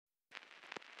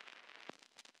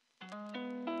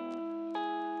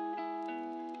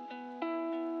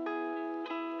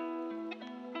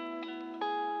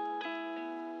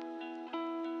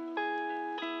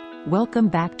Welcome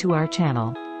back to our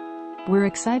channel. We're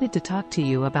excited to talk to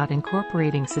you about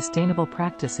incorporating sustainable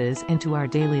practices into our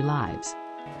daily lives.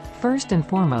 First and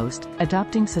foremost,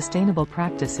 adopting sustainable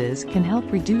practices can help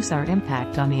reduce our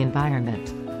impact on the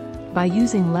environment. By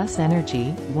using less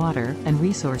energy, water, and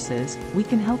resources, we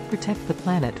can help protect the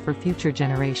planet for future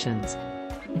generations.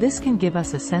 This can give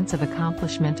us a sense of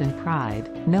accomplishment and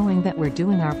pride, knowing that we're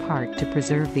doing our part to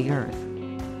preserve the Earth.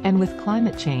 And with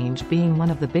climate change being one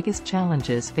of the biggest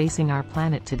challenges facing our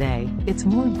planet today, it's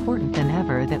more important than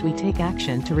ever that we take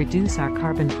action to reduce our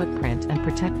carbon footprint and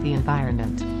protect the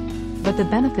environment. But the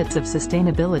benefits of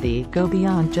sustainability go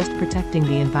beyond just protecting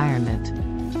the environment.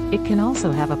 It can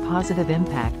also have a positive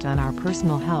impact on our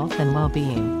personal health and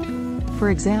well-being. For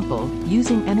example,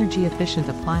 using energy-efficient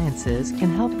appliances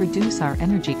can help reduce our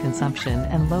energy consumption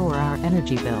and lower our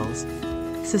energy bills.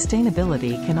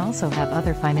 Sustainability can also have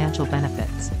other financial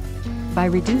benefits. By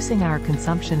reducing our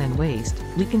consumption and waste,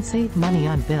 we can save money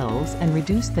on bills and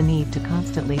reduce the need to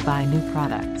constantly buy new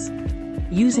products.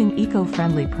 Using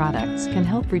eco-friendly products can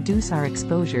help reduce our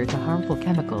exposure to harmful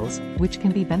chemicals, which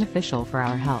can be beneficial for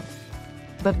our health.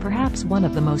 But perhaps one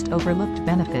of the most overlooked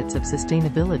benefits of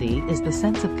sustainability is the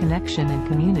sense of connection and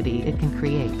community it can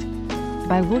create.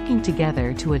 By working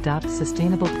together to adopt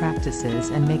sustainable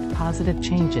practices and make positive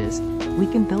changes, we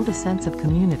can build a sense of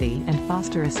community and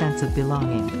foster a sense of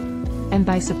belonging. And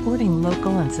by supporting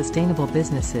local and sustainable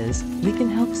businesses, we can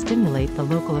help stimulate the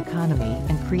local economy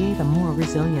and create a more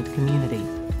resilient community.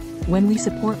 When we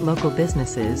support local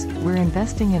businesses, we're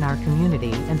investing in our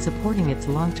community and supporting its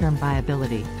long-term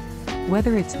viability.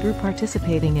 Whether it's through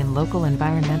participating in local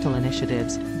environmental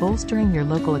initiatives, bolstering your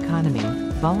local economy,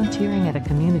 volunteering at a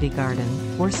community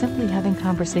garden, or simply having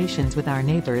conversations with our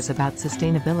neighbors about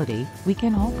sustainability, we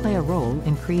can all play a role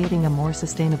in creating a more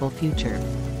sustainable future.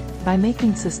 By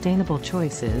making sustainable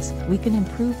choices, we can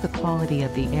improve the quality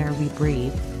of the air we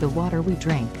breathe, the water we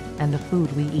drink, and the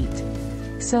food we eat.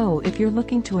 So, if you're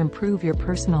looking to improve your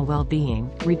personal well-being,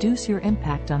 reduce your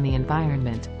impact on the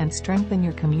environment, and strengthen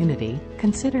your community,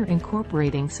 consider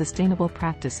incorporating sustainable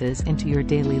practices into your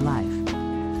daily life.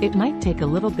 It might take a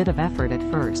little bit of effort at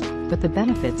first, but the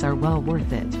benefits are well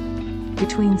worth it.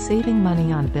 Between saving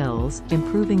money on bills,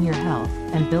 improving your health,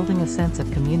 and building a sense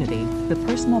of community, the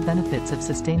personal benefits of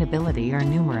sustainability are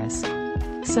numerous.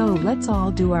 So let's all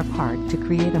do our part to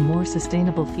create a more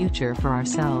sustainable future for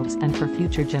ourselves and for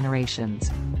future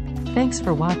generations. Thanks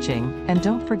for watching, and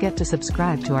don't forget to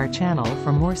subscribe to our channel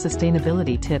for more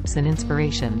sustainability tips and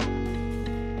inspiration.